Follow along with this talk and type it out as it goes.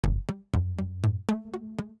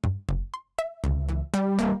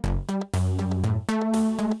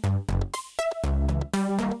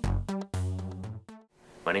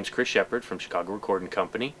My name's Chris Shepard from Chicago Recording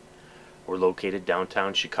Company. We're located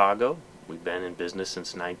downtown Chicago. We've been in business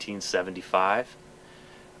since 1975.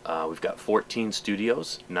 We've got 14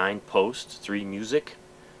 studios, 9 posts, 3 music.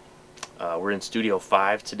 We're in Studio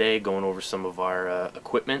 5 today going over some of our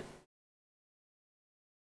equipment.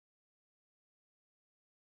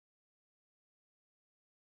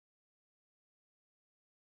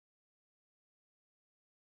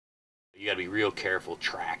 You got to be real careful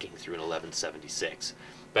tracking through an 1176.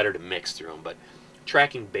 Better to mix through them, but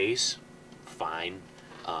tracking bass, fine.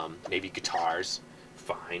 Maybe guitars,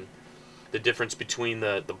 fine. The difference between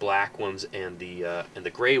the black ones and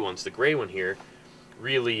the gray ones. The gray one here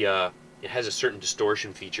really it has a certain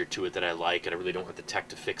distortion feature to it that I like, and I really don't want the tech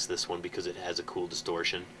to fix this one because it has a cool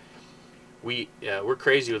distortion. We're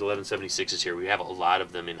crazy with 1176s here. We have a lot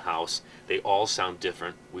of them in house. They all sound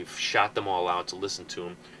different. We've shot them all out to listen to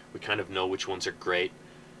them. We kind of know which ones are great.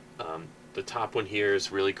 The top one here is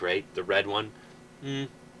really great. The red one,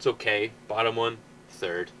 it's okay. Bottom one,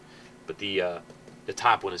 third. But the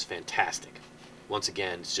top one is fantastic. Once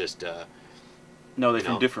again, it's just no, they're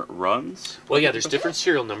from different runs? Well, yeah, there's different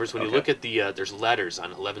serial numbers. When you look at the there's letters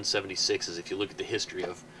on 1176s. If you look at the history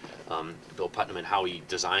of Bill Putnam and how he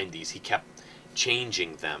designed these, he kept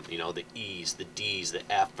changing them. You know, the E's, the D's, the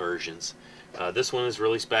F versions. This one is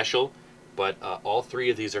really special. But all 3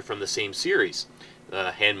 of these are from the same series,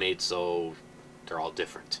 handmade, so they're all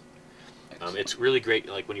different. It's really great,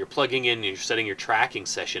 like when you're plugging in and you're setting your tracking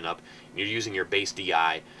session up, and you're using your bass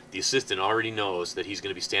DI, the assistant already knows that he's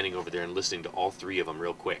going to be standing over there and listening to all 3 of them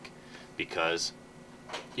real quick. Because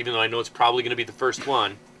even though I know it's probably going to be the first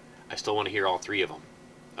one, I still want to hear all 3 of them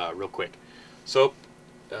real quick. So,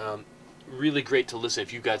 really great to listen.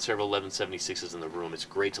 If you've got several 1176s in the room, it's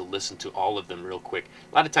great to listen to all of them real quick.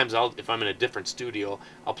 A lot of times, if I'm in a different studio,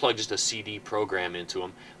 I'll plug just a CD program into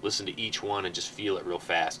them, listen to each one, and just feel it real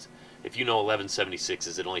fast. If you know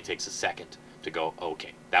 1176s, it only takes a second to go,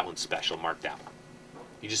 okay, that one's special, mark that one.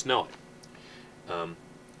 You just know it.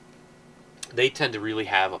 They tend to really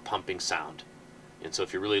have a pumping sound. And so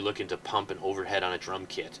if you're really looking to pump an overhead on a drum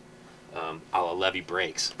kit, a la Levy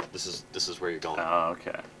Breaks, this is where you're going. Oh,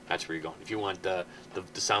 okay. That's where you're going. If you want to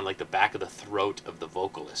sound like the back of the throat of the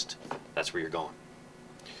vocalist, that's where you're going.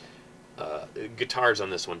 Guitars on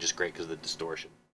this one just great because of the distortion.